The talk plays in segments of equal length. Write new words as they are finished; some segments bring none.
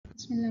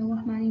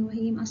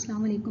Bismillahirrahmanirrahim.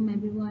 Assalamu alaikum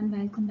everyone.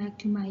 Welcome back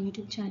to my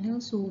YouTube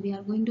channel. So we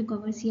are going to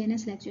cover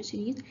CNS lecture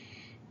series,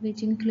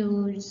 which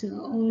includes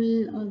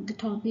all of the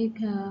topic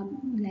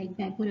like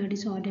bipolar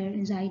disorder,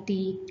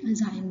 anxiety,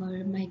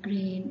 Alzheimer,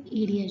 migraine,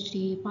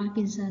 ADHD,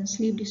 Parkinson's,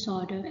 sleep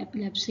disorder,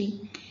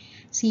 epilepsy,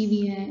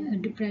 severe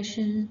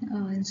depression,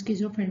 and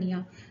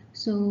schizophrenia.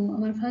 So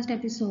our first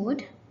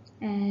episode.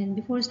 And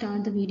before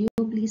start the video,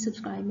 please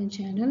subscribe my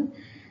channel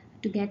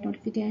to get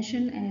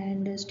notification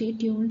and stay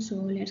tuned. So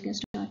let's get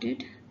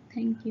started.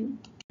 Thank you.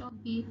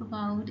 Topic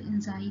about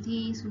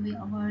anxiety. So we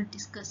are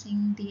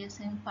discussing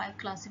DSM-5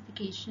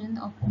 classification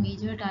of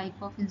major type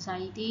of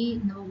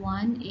anxiety. Number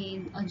one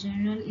is a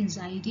general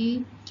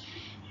anxiety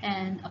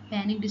and a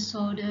panic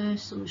disorder,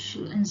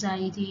 social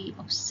anxiety,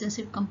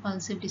 obsessive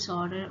compulsive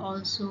disorder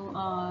also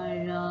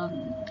are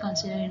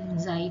considered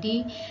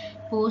anxiety,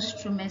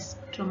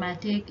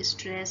 post-traumatic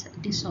stress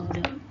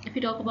disorder. If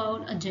we talk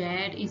about a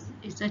GED,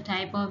 it's a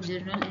type of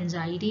general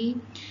anxiety.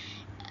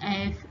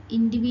 If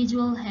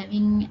individual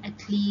having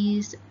at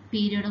least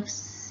period of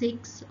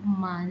 6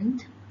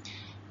 months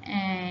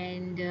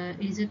and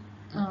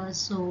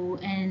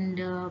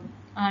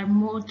are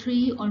more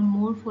 3 or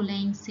more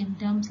following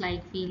symptoms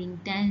like feeling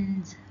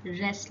tense,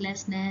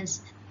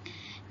 restlessness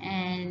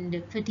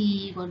and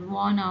fatigue or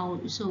worn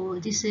out. So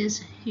this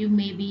is, you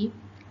may be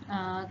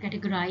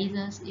categorized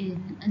as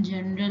in a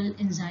general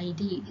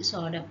anxiety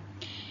disorder.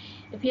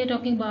 If we are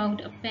talking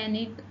about a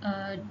panic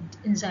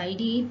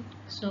anxiety,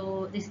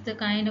 so this is the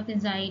kind of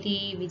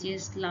anxiety which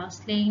is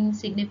lasting,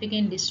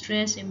 significant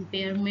distress,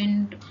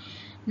 impairment,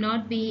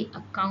 not be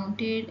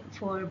accounted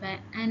for by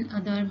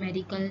another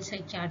medical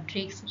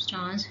psychiatric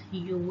substance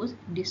use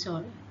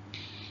disorder.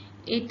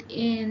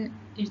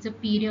 It's a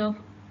period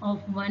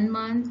of 1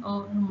 month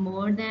or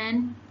more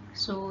than,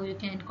 so you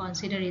can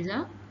consider is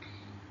a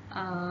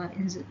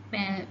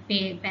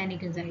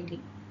panic anxiety.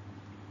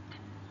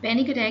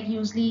 Panic attack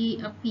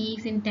usually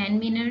peaks in 10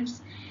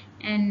 minutes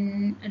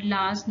and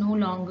lasts no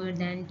longer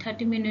than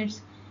 30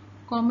 minutes.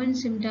 Common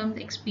symptoms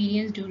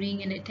experienced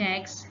during an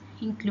attack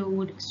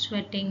include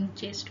sweating,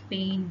 chest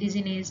pain,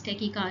 dizziness,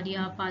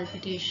 tachycardia,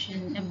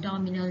 palpitation,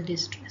 abdominal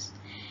distress.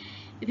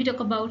 If we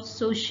talk about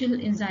social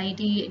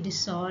anxiety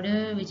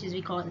disorder, which is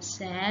we call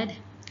SAD,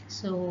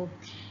 so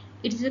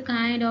it is a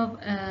kind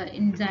of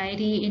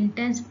anxiety,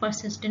 intense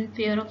persistent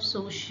fear of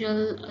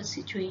social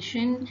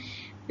situation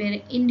where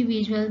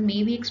individual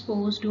may be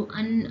exposed to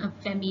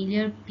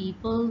unfamiliar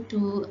people,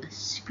 to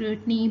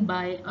scrutiny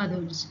by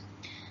others.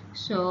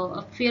 So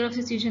a fear of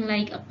situation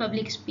like a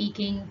public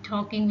speaking,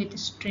 talking with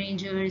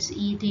strangers,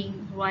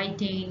 eating,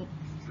 writing,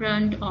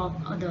 front of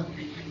others.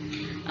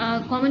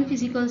 Common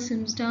physical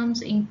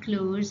symptoms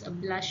includes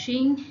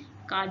blushing,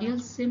 cardiac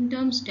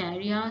symptoms,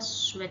 diarrhea,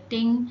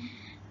 sweating,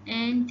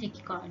 and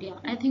tachycardia.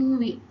 I think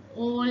we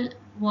all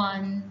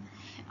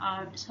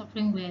are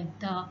suffering with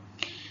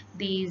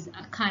these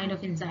kind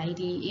of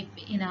anxiety.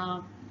 If in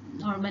a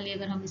normally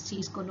अगर हम इस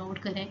चीज़ को note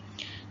करें,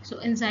 so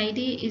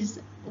anxiety is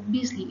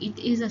obviously it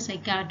is a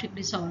psychiatric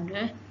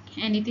disorder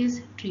and it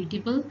is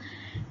treatable.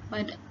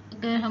 But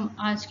अगर हम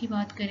आज की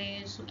बात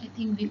करें, so I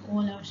think we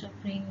all are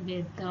suffering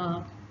with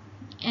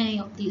any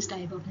of these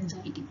type of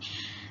anxiety.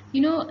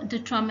 You know, the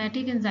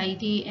traumatic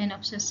anxiety and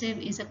obsessive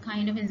is a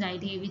kind of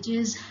anxiety which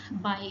is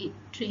by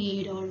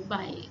trade or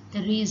by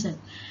the reason.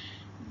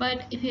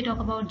 But if you talk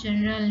about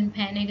general and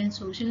panic and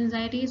social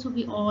anxiety, so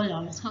we all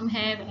are. Some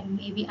have, and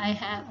maybe I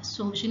have a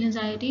social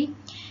anxiety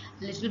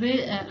a little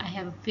bit. I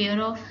have a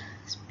fear of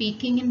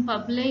speaking in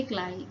public,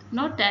 like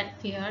not that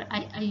fear.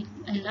 I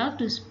love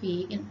to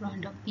speak in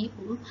front of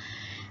people,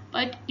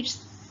 but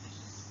it's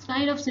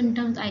kind of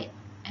symptoms I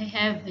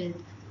have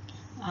with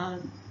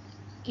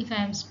if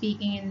I am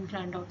speaking in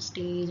front of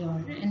stage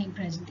or any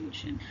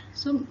presentation.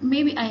 So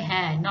maybe I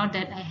had, not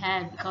that I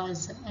had,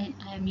 because I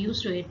am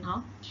used to it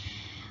now,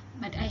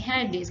 but I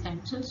had this kind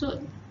of,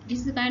 so this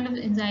is the kind of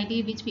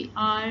anxiety which we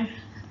are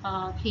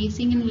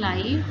facing in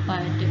life,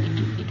 but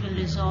it will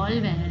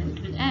resolve and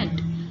it will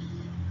end.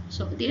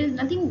 So there is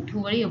nothing to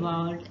worry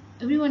about,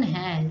 everyone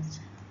has.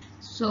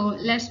 So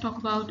let's talk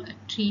about a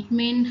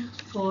treatment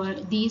for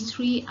these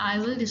three. I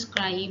will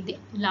describe the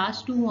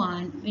last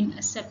one in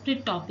a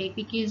separate topic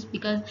because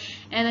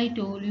as I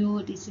told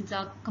you, this is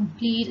a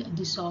complete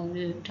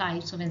disorder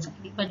types of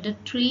anxiety, but the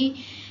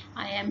three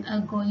I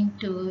am going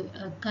to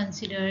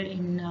consider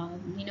in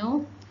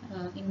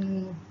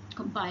in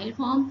compiled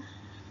form.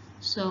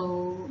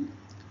 So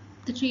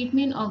the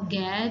treatment of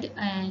GAD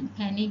and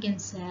panic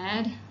and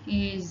SAD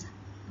is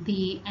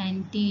the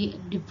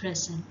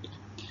antidepressant.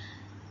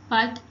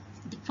 But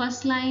the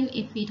first line,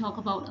 if we talk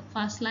about a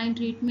first line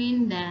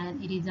treatment,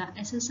 then it is a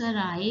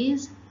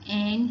SSRIs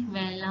and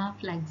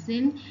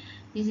venlafaxine.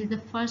 This is the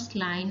first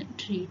line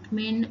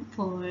treatment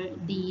for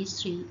these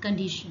three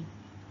conditions.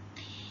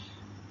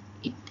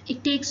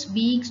 It takes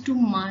weeks to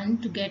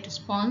months to get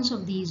response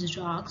of these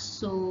drugs,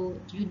 so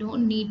you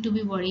don't need to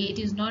be worried. It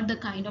is not the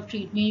kind of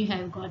treatment you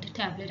have got a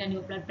tablet and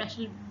your blood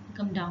pressure will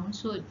come down.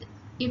 So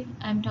if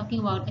I'm talking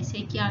about a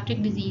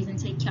psychiatric disease and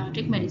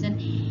psychiatric medicine,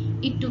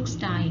 it takes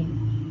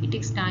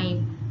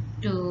time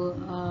to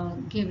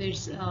give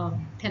its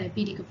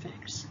therapeutic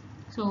effects.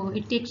 So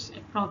it takes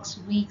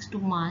approx weeks to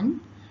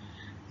month.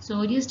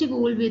 So it is the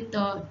goal with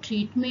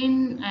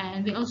treatment,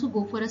 and we also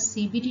go for a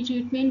CBT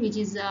treatment, which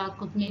is a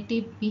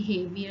cognitive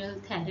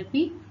behavioral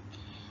therapy.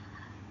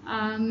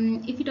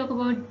 If you talk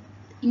about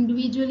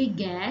individually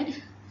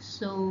GAD,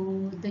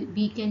 so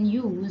we can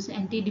use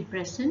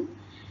antidepressant,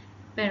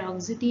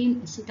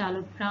 paroxetine,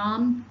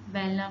 escitalopram,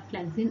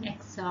 venlafaxine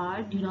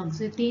XR,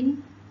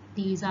 duloxetine.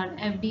 These are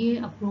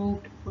FDA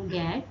approved for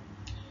GAD.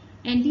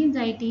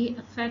 Anti-anxiety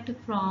effect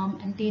from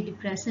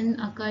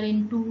antidepressant occur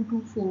in 2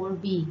 to 4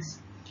 weeks.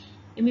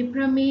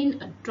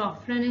 Imipramine, a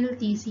tropranil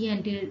TC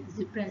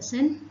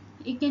antidepressant,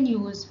 it can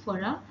use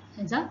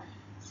as a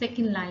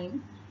second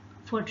line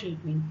for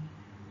treatment.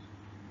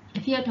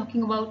 If you are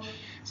talking about,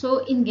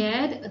 so in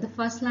GAD, the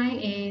first line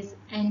is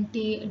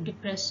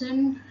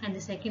antidepressant and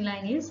the second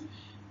line is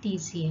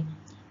TCA.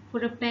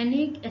 For a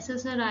panic,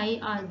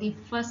 SSRI are the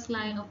first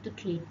line of the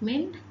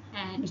treatment,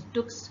 and it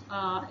took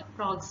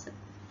approx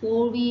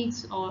 4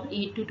 weeks or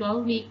 8 to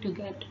 12 weeks to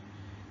get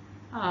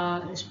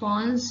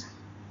response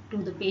to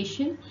the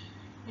patient.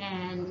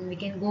 And we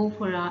can go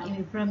for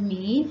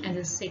imipramine as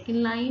a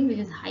second line, which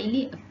is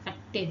highly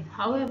effective.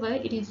 However,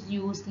 it is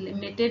used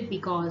limited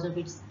because of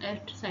its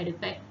side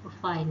effect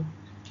profile.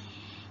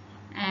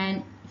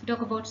 And if you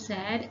talk about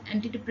SAD,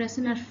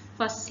 antidepressant are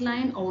first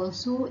line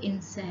also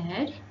in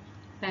SAD.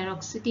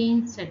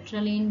 Paroxetine,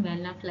 sertraline,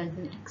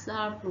 venlafaxine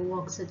XR,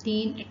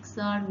 fluoxetine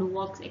XR,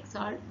 Luvox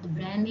XR, the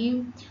brand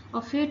name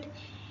of it,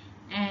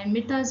 and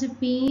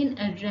mirtazapine,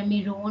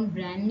 Remeron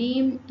brand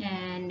name,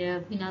 and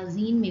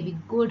phenazine may be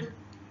good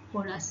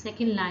for a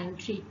second line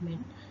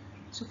treatment.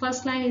 So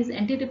first line is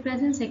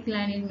antidepressant, second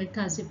line is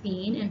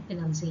mirtazapine and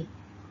phenazine.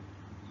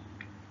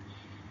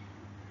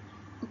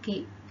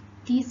 Okay,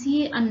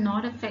 TCA are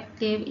not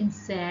effective in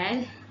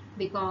SAD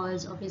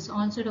because of its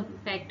onset of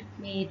effect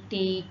may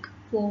take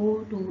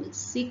 4 to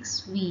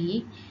 6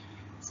 weeks.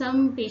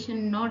 Some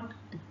patients not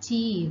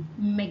achieve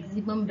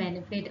maximum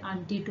benefit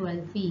until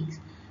 12 weeks.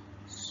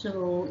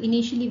 So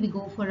initially we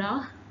go for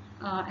a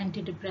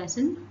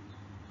antidepressant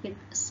with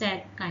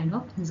SAD kind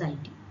of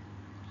anxiety.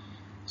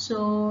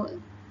 So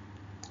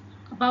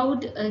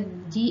about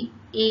GAD,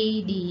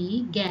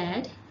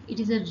 it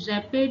is a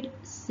rapid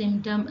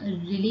symptom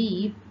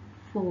relief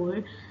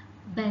for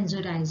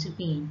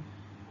benzodiazepine.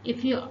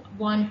 If you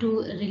want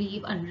to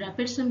relieve a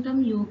rapid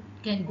symptom, you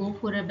can go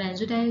for a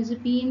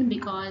benzodiazepine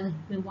because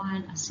we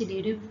want a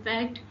sedative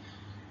effect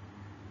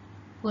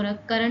for a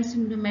current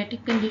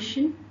symptomatic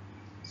condition.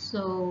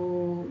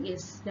 So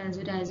yes,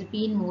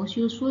 benzodiazepine most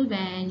useful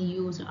when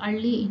used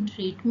early in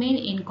treatment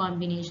in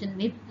combination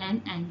with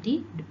an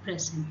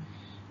antidepressant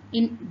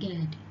in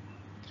GAD.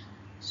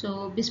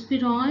 So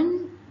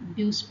buspirone,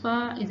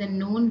 Buspa is a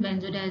known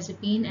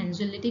benzodiazepine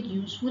anxiolytic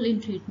useful in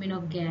treatment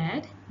of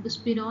GAD.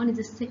 Buspirone is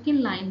a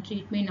second line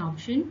treatment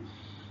option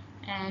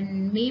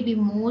and may be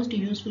most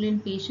useful in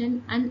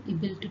patients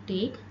unable to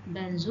take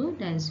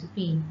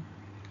benzodiazepine.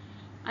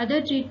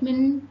 Other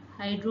treatment,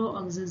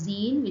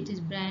 hydroxyzine, which is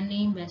brand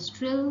name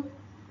Vestril,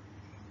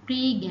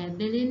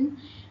 pregabalin,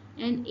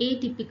 and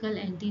atypical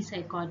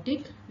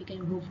antipsychotic, we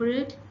can go for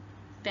it.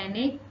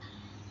 Panic,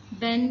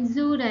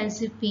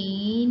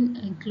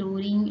 benzodiazepine,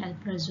 chlorine,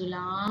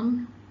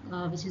 alprazolam,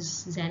 which is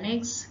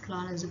Xanax,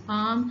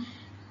 clonazepam,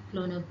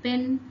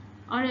 Klonopin,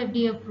 are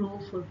FDA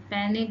approved for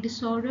panic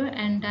disorder,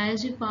 and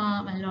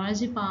diazepam and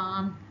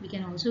lorazepam, we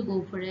can also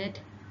go for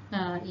it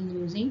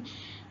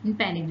in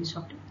panic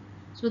disorder.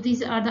 So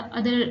these are the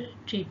other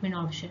treatment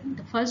option.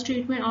 The first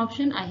treatment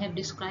option I have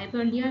described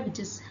earlier, which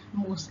is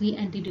mostly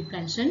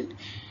antidepressant,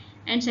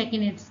 and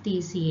second is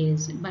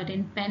TCAs. But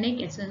in panic,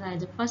 SSRI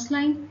is the first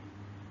line.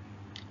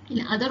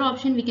 In other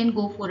option, we can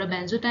go for a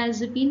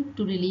benzodiazepine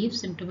to relieve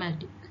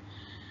symptomatic.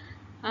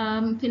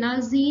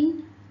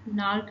 Phenazine,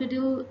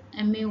 Narcotil,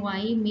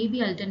 MAY may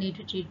be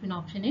alternative treatment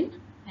option in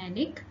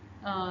panic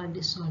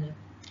disorder,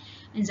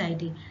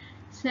 anxiety.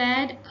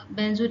 SAD,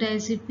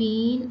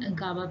 benzodiazepine,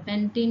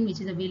 gabapentin, which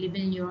is available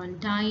in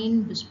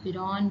Eurantine,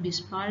 buspirone,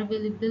 Bispar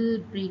available,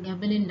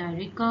 pregabalin,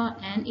 Lyrica,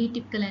 and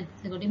atypical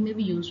antipsychotic may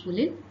be useful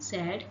in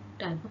SAD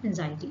type of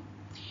anxiety.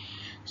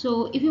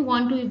 So if you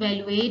want to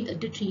evaluate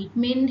the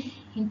treatment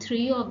in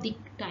 3 of the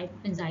type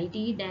of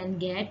anxiety, then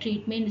GAD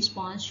treatment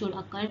response should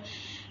occur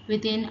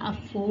within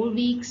 4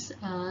 weeks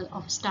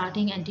of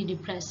starting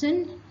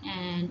antidepressant,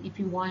 and if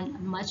you want a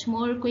much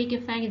more quick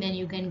effect, then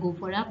you can go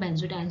for a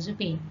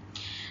benzodiazepine.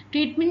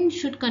 Treatment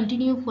should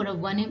continue for a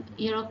 1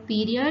 year of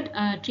period.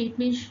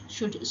 Treatment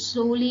should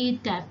slowly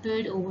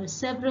tapered over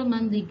several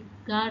months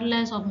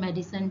regardless of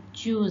medicine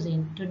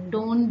choosing. So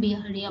don't be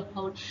hurry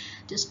about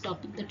just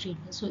stopping the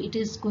treatment. So it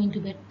is going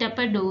to be a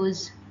tapered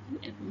dose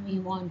if we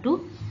want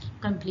to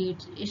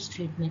complete its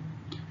treatment.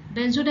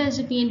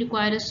 Benzodiazepine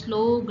require a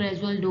slow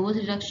gradual dose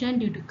reduction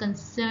due to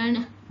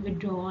concern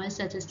withdrawal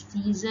such as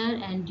seizure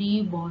and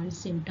rebound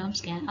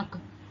symptoms can occur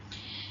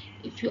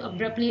if you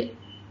abruptly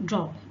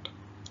drop it.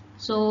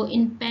 So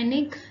in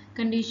panic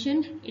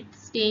condition, it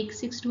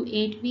takes 6 to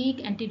 8 week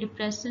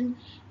antidepressant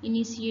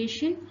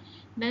initiation.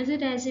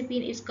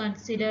 Benzodiazepine is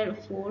considered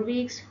 4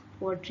 weeks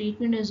for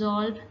treatment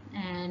resolve,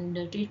 and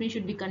treatment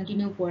should be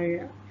continued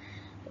for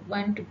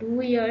 1 to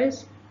 2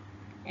 years.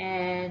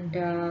 And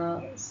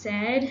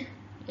SAD,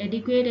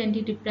 adequate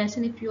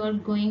antidepressant, if you are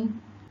going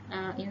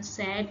in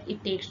SAD,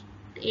 it takes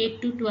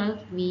 8 to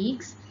 12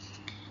 weeks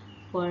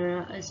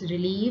for as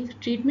relief.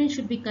 Treatment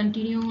should be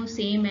continued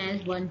same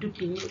as 1 to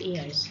 2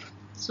 years.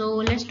 So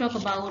let's talk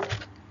about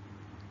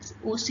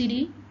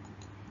OCD.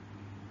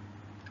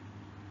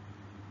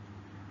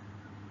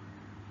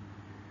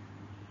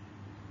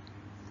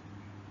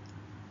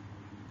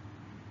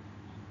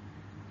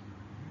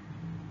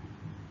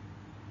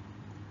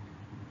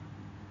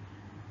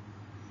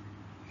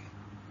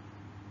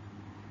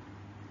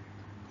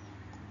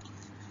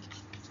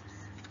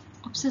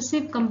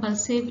 Obsessive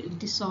compulsive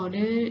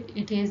disorder,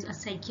 it is a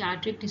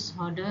psychiatric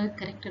disorder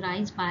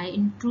characterized by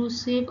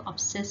intrusive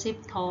obsessive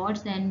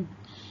thoughts and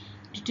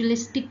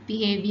ritualistic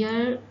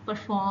behavior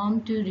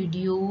performed to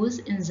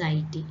reduce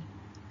anxiety.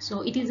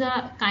 So it is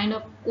a kind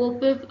of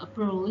cooperative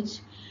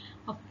approach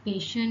of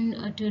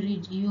patient to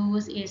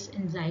reduce its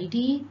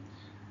anxiety,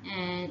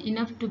 and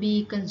enough to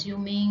be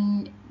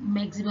consuming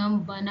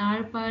maximum 1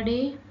 hour per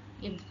day.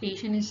 If the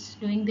patient is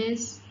doing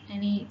this,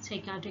 any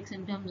psychiatric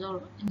symptoms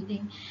or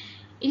anything,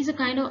 it is a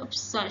kind of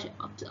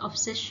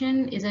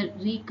obsession is a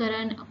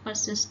recurrent,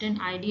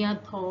 persistent idea,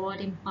 thought,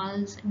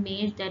 impulse,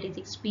 image that is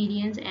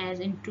experienced as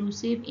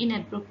intrusive,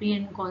 inappropriate,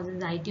 and cause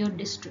anxiety or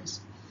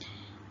distress.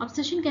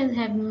 Obsession can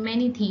have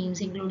many themes,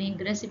 including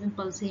aggressive,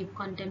 impulsive,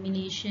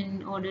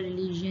 contamination, order,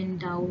 religion,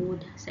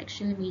 doubt,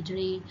 sexual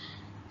imagery.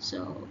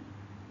 So,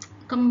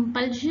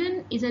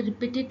 compulsion is a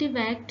repetitive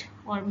act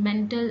or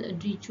mental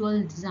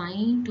ritual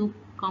designed to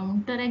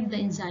counteract the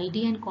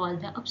anxiety and cause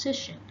the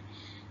obsession.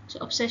 So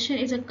obsession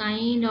is a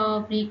kind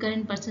of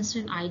recurrent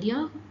persistent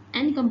idea,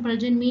 and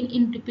compulsion mean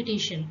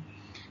interpretation.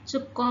 So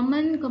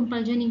common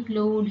compulsion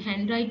include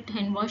hand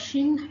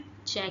washing,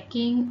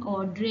 checking,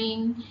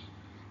 ordering,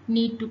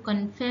 need to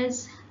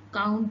confess,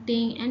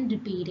 counting, and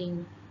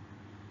repeating.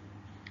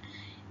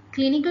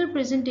 Clinical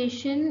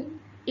presentation,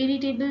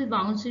 irritable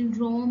bowel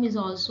syndrome is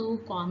also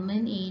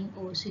common in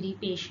OCD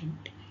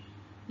patient.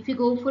 If you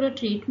go for a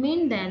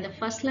treatment, then the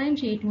first line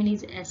treatment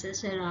is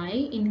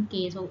SSRI in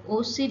case of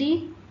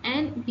OCD,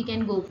 and we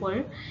can go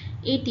for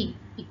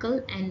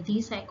atypical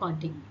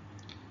antipsychotic.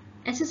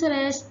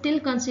 SSRI is still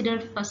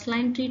considered first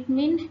line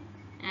treatment,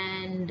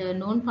 and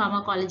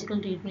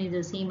non-pharmacological treatment is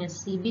the same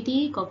as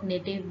CBT,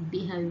 cognitive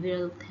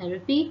behavioral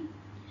therapy.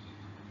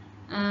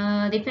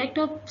 The effect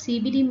of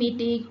CBT may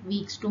take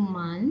weeks to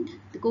months.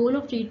 The goal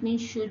of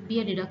treatment should be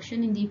a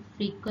reduction in the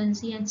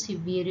frequency and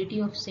severity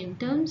of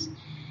symptoms.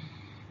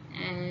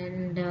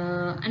 And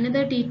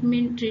another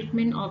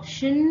treatment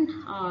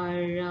option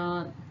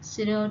are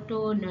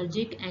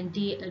serotonergic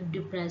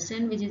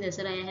antidepressant, which is, as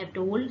I have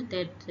told,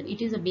 that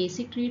it is a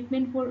basic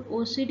treatment for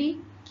OCD,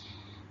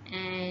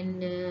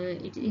 and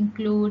it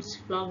includes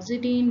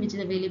fluoxetine, which is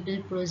available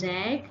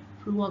Prozac,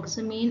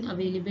 fluoxamine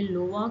available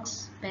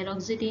Lovox,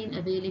 paroxetine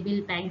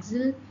available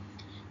Paxil,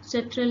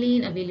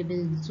 sertraline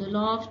available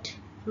Zoloft,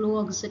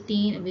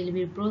 fluoxetine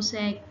available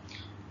Prozac,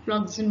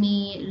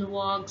 fluoxamine,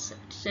 Luvox,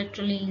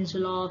 sertraline,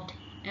 Zoloft,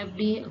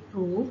 FDA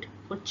approved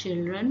for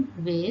children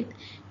with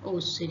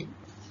OCD.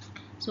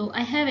 So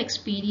I have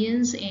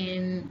experience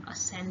in a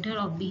center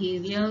of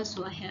behavior,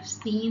 so I have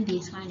seen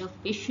these kind of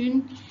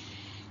patient,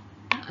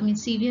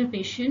 severe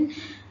patient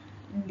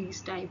in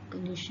these type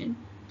condition.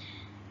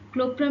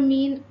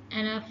 Clopramine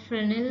and a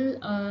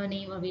frenil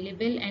name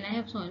available, and I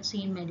have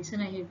seen medicine.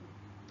 I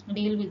have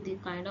deal with this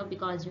kind of,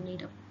 because you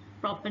need a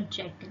proper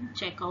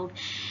check out.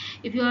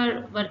 If you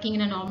are working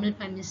in a normal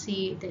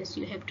pharmacy, this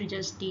you have to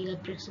just deal a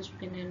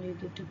prescription and you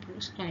get to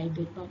prescribe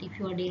it. But if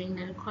you are dealing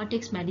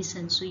narcotics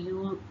medicine, so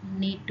you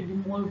need to be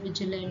more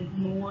vigilant,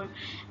 more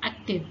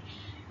active.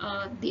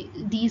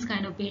 These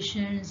kind of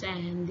patients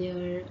and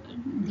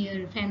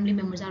their family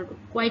members are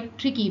quite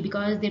tricky,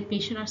 because their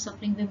patients are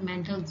suffering with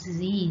mental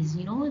disease.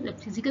 The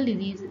physical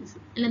disease is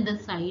another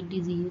side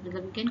disease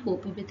that we can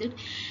cope with it,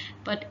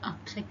 but a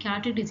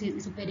psychiatric disease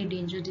is a very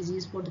dangerous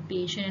disease for the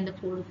patient and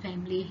for the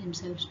family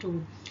himself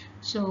too.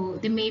 So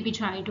they may be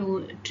trying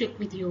to trick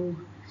with you,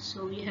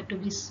 so you have to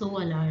be so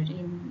alert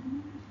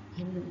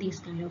in this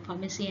kind of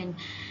pharmacy and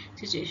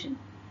situation.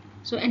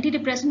 So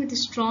antidepressant with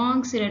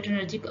strong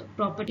serotonergic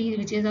properties,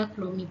 which is a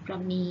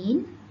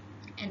clomipramine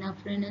and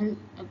afrenil,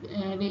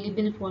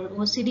 available for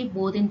OCD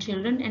both in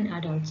children and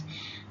adults.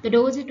 The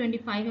dose is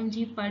 25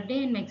 mg per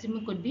day, and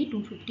maximum could be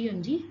 250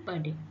 mg per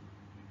day.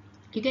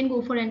 You can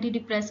go for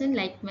antidepressant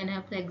like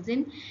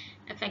venlafaxine,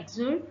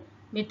 Effexor,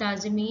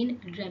 mirtazapine,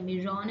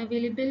 Remeron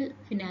available,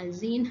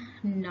 phenazine,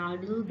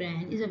 Nardil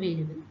brand is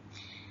available.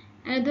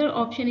 Another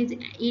option is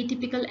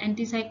atypical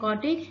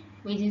antipsychotic,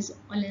 which is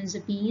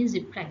olanzapine,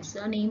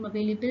 Zyprexa name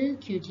available,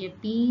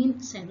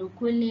 quetiapine,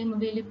 Seroquel name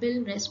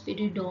available,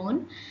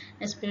 risperidone.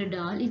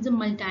 Risperidone is a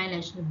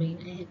multinational brain,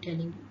 I am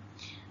telling you.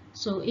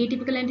 So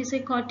atypical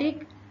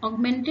antipsychotic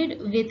augmented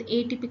with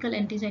atypical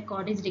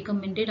antipsychotics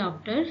recommended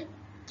after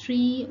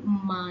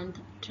 3-month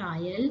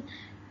trial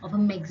of a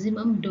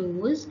maximum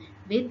dose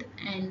with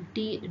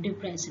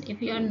antidepressant.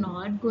 If you are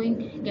not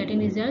getting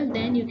result,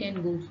 then you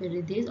can go for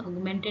this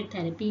augmented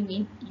therapy,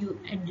 mean you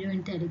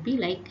adjuvant therapy,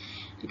 like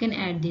you can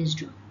add this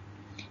drug.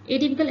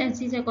 Atypical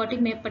antipsychotic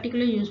may be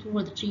particularly useful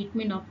for the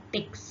treatment of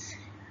tics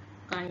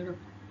kind of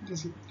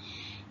disease.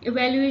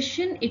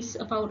 Evaluation, it's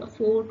about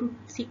 4 to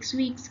 6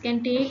 weeks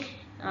can take.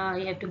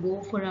 You have to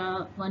go for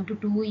 1 to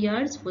 2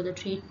 years for the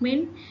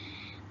treatment.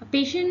 A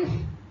patient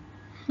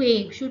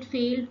should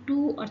fail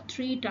 2 or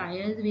 3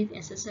 trials with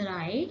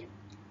SSRI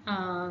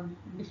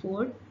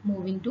before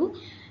moving to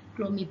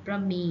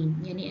clomipramine,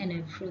 yani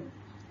epinephrine.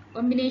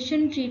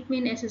 Combination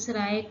treatment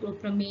SSRI,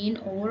 clopramine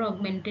or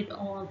augmented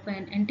of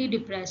an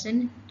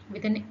antidepressant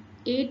with an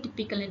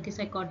atypical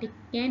antipsychotic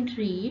can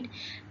treat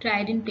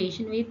tried in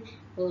patient with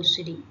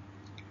OCD.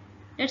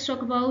 Let's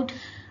talk about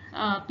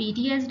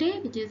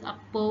PTSD, which is a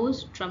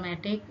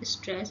post-traumatic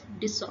stress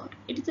disorder.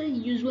 It is a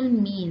usual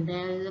mean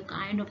there is a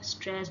kind of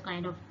stress,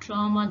 kind of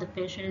trauma the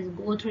patient is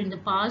go through in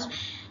the past.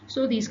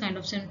 So these kind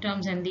of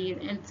symptoms and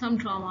some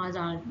traumas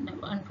are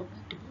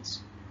unforgettable.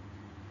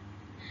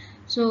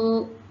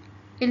 So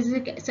it is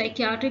a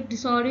psychiatric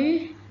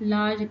disorder,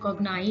 large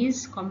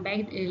recognized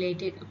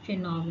combat-related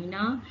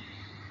phenomena,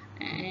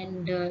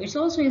 and it's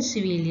also in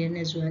civilian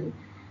as well.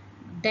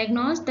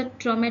 Diagnose the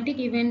traumatic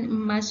event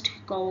must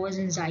cause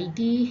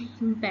anxiety,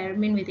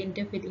 impairment with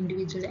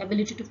individual's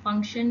ability to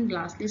function.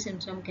 Lastly,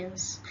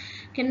 symptoms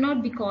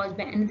cannot be caused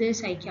by another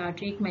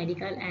psychiatric,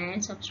 medical,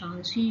 and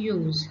substance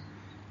use.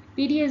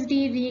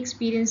 PTSD,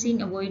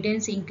 re-experiencing,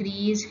 avoidance,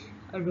 increase,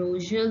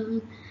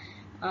 arousal,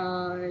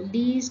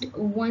 least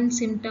one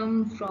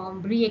symptom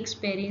from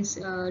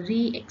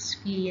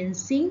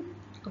re-experiencing,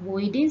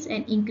 avoidance,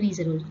 and increase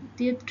arousal.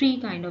 There are 3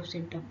 kind of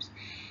symptoms.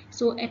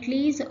 So at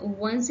least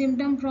one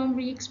symptom from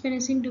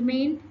re-experiencing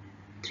domain,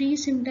 3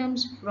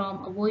 symptoms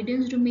from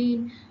avoidance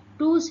domain,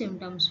 2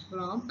 symptoms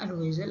from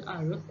arousal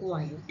are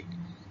required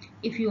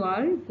if you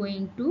are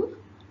going to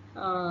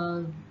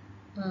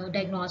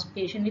diagnose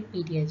patient with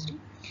PTSD.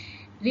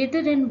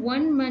 Greater than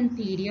 1 month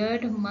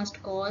period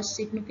must cause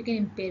significant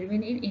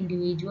impairment in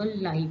individual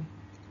life.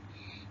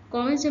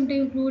 Common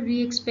symptoms include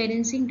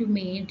re-experiencing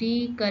domain,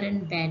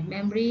 recurrent bad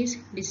memories,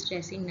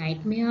 distressing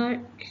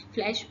nightmare,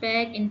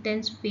 flashback,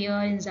 intense fear,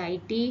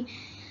 anxiety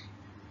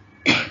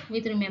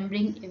with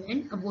remembering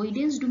event,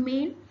 avoidance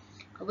domain,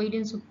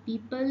 avoidance of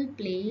people,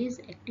 place,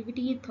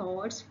 activity,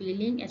 thoughts,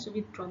 feeling as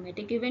with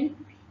traumatic event,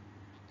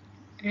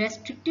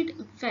 restricted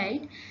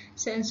affect,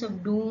 sense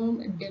of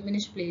doom,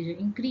 diminished pleasure,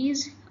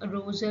 increased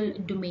arousal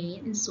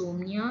domain,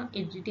 insomnia,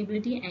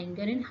 irritability,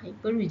 anger, and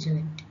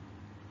hypervigilant.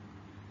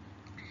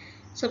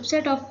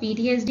 Subset of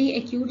PTSD,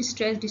 acute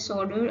stress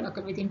disorder,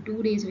 occur within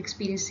 2 days of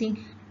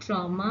experiencing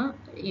trauma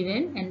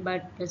event, and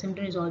but the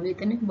symptom resolve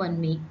within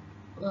 1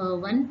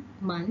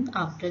 month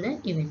after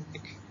the event.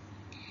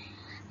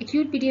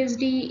 Acute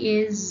PTSD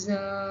is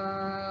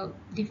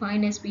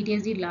defined as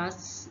PTSD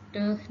lasts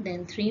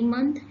than 3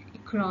 months.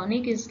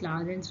 Chronic is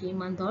less than 3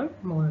 months or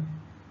more.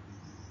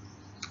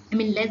 I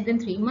mean less than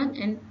 3 months,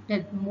 and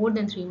more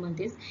than 3 months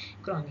is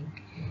chronic.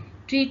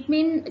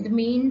 Treatment, the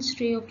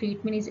mainstay of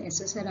treatment is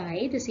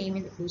SSRI, the same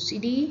as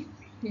OCD.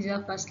 These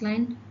are first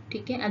line.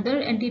 Okay. Other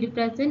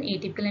antidepressant,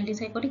 atypical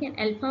antipsychotic, and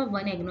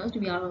alpha-1 agonist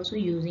we are also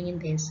using in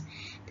this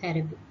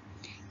therapy.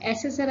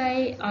 SSRI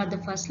are the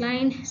first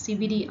line,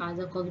 CBD are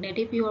the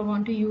cognitive. You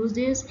want to use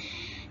this.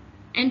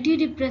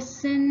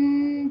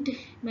 Antidepressant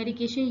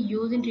medication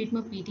used in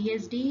treatment of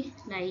PTSD,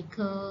 like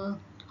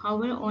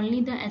however,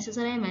 only the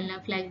SSRI and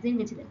venlafaxine,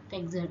 which is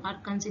Effexor, are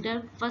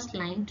considered first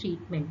line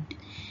treatment.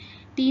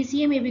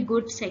 TCA may be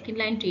good second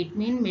line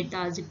treatment.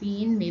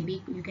 Mirtazapine, maybe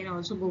you can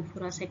also go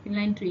for a second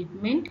line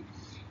treatment.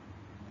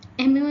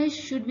 MOS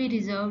should be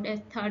reserved as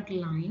third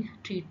line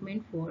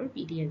treatment for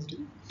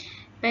PTSD.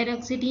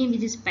 Paroxetine,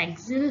 which is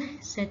Paxil,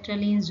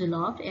 sertraline,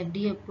 Zoloft,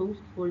 FDA approved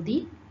for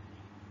the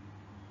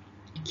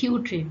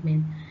acute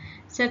treatment.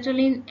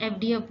 Sertraline,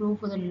 FDA approved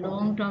for the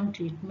long-term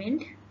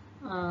treatment.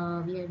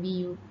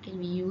 We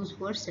can be used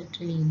for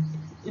sertraline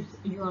if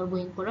you are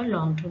going for a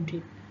long-term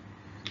treatment.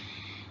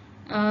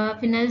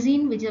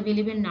 Phenazine, which is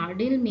available in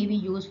Nardil, may be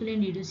useful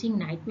in reducing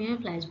nightmare,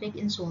 flashback,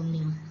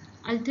 insomnia.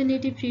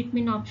 Alternative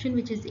treatment option,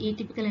 which is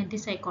atypical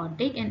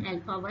antipsychotic and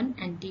alpha-1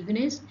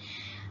 antagonist,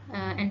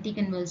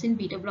 anticonvulsant,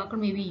 beta blocker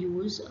may be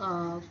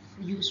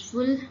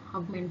useful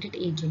augmented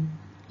agent.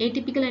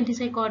 Atypical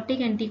antipsychotic,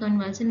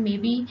 anticonvulsant may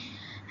be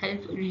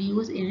help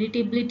reduce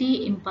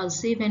irritability,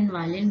 impulsive and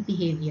violent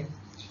behavior.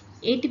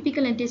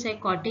 Atypical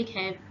antipsychotic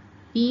have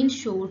been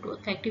shown to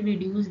effectively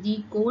reduce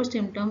the core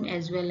symptom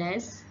as well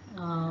as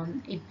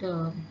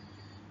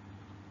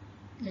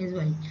as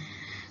well.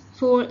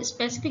 For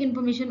specific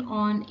information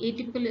on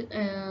atypical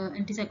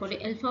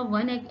antipsychotic,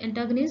 alpha-1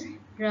 antagonist,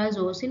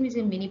 prazosin, which is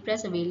a mini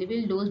press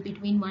available, dose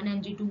between 1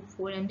 mg to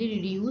 4 mg,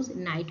 reduce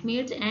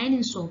nightmares and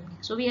insomnia.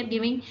 So we are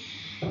giving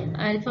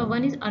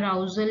alpha-1 is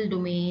arousal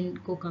domain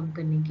को कम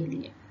करने के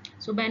लिए.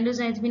 So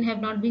benzodiazepine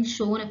have not been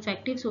shown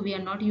effective, so we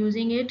are not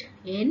using it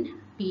in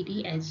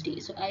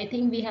PTSD. So I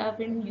think we have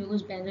been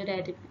used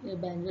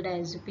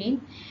benzodiazepine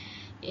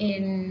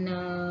in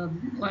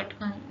what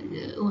kind?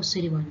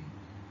 OCD1.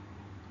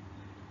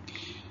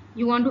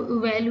 you want to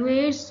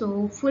evaluate.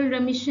 So full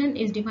remission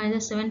is defined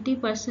as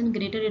 70%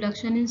 greater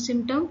reduction in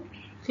symptom,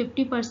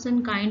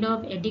 50% kind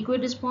of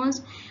adequate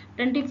response,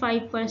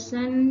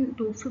 25%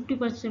 to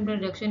 50%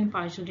 reduction in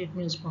partial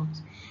treatment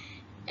response.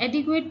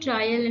 Adequate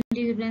trial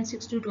antidepressant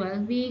 6 to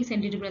 12 weeks.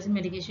 Antidepressant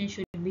medication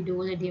should be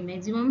dosed at the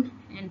maximum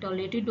and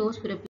tolerated dose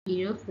for a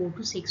period of 4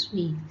 to 6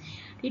 weeks.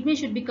 Treatment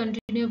should be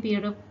continued a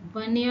period of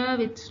 1 year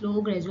with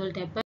slow gradual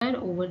taper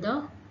over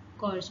the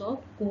course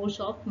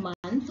of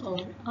months or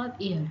a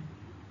year.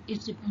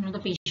 It's depends on the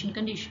patient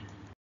condition.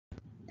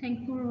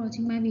 Thank you for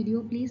watching my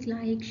video. Please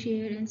like,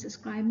 share and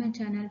subscribe my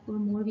channel for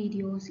more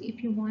videos.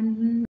 If you want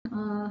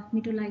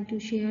me to like to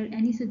share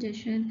any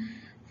suggestion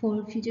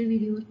for future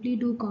videos, please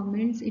do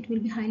comments. It will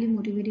be highly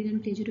motivated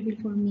and pleasurable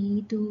for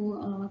me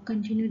to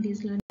continue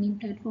this learning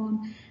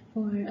platform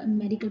for a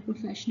medical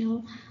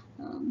professional.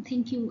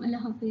 Thank you. Allah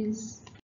Hafiz.